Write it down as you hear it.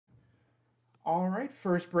All right,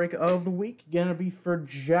 first break of the week. Gonna be for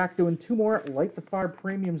Jack doing two more Light the Fire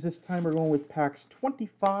premiums. This time we're going with packs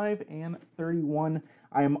 25 and 31.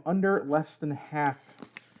 I am under less than half,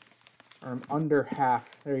 or I'm under half.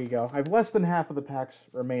 There you go. I have less than half of the packs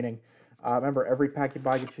remaining. Remember, every pack you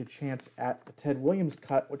buy gets you a chance at the Ted Williams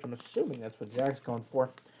cut, which I'm assuming that's what Jack's going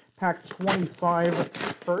for. Pack 25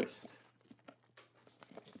 first.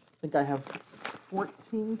 I think I have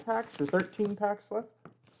 14 packs or 13 packs left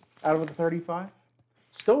out of the 35.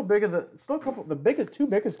 Still a couple. The two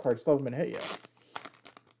biggest cards still haven't been hit yet.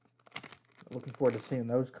 Looking forward to seeing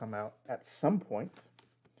those come out at some point.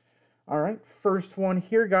 All right, first one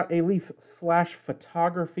here got a Leaf Flash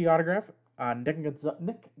Photography autograph. Nick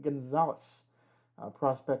Gonzalez,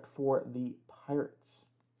 prospect for the Pirates.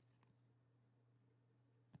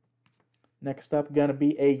 Next up, gonna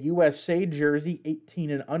be a USA jersey,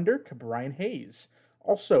 18 and under, Brian Hayes,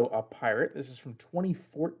 also a Pirate. This is from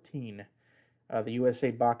 2014. The USA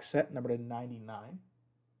box set, numbered to 99.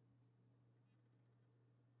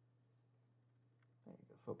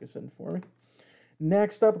 Focus in for me.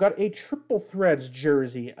 Next up, got a Triple Threads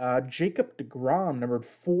jersey. Jacob deGrom, numbered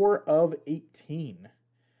 4 of 18.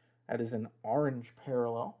 That is an orange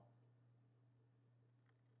parallel.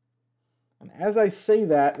 And as I say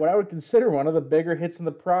that, what I would consider one of the bigger hits in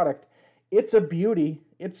the product, it's a beauty.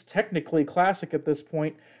 It's technically classic at this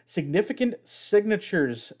point. Significant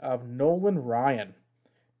Signatures of Nolan Ryan.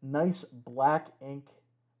 Nice black ink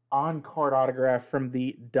on-card autograph from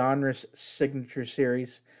the Donruss Signature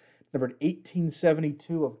Series. Numbered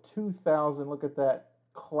 1872 of 2000. Look at that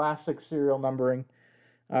classic serial numbering.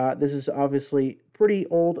 This is obviously pretty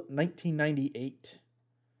old, 1998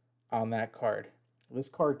 on that card. This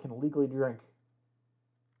card can legally drink,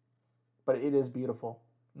 but it is beautiful.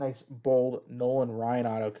 Nice, bold Nolan Ryan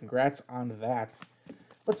auto. Congrats on that.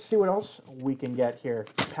 Let's see what else we can get here.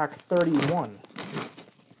 Pack 31.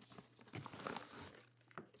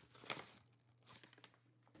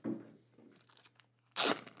 All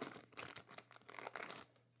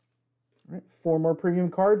right, 4 more premium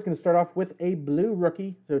cards. Going to start off with a blue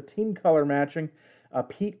rookie, so team color matching.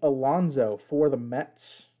 Pete Alonso for the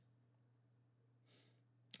Mets.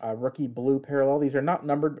 Rookie blue parallel. These are not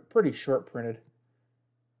numbered, but pretty short printed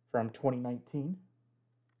from 2019.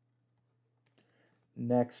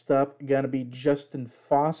 Next up, going to be Justin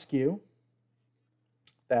Foscue.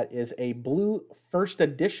 That is a blue first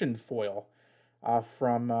edition foil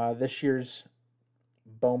from this year's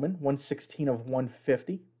Bowman, 116 of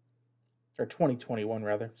 150. Or 2021,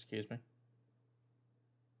 rather, excuse me.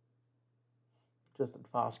 Justin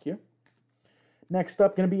Foscue. Next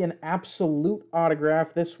up, going to be an absolute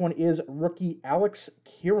autograph. This one is rookie Alex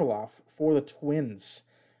Kirilloff for the Twins.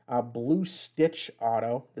 Blue Stitch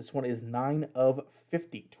auto. This one is 9 of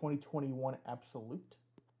 50. 2021 absolute.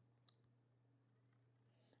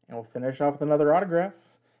 And we'll finish off with another autograph.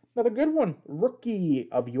 Another good one. Rookie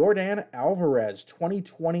of Yordan Alvarez.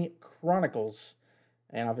 2020 Chronicles.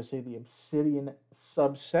 And obviously the Obsidian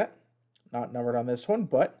subset. Not numbered on this one,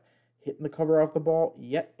 but hitting the cover off the ball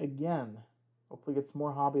yet again. Hopefully get some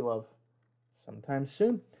more hobby love sometime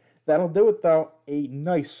soon. That'll do it, though. A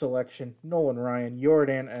nice selection. Nolan Ryan,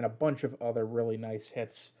 Yordan, and a bunch of other really nice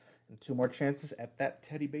hits. And 2 more chances at that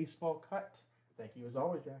Teddy baseball cut. Thank you as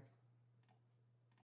always, Jack.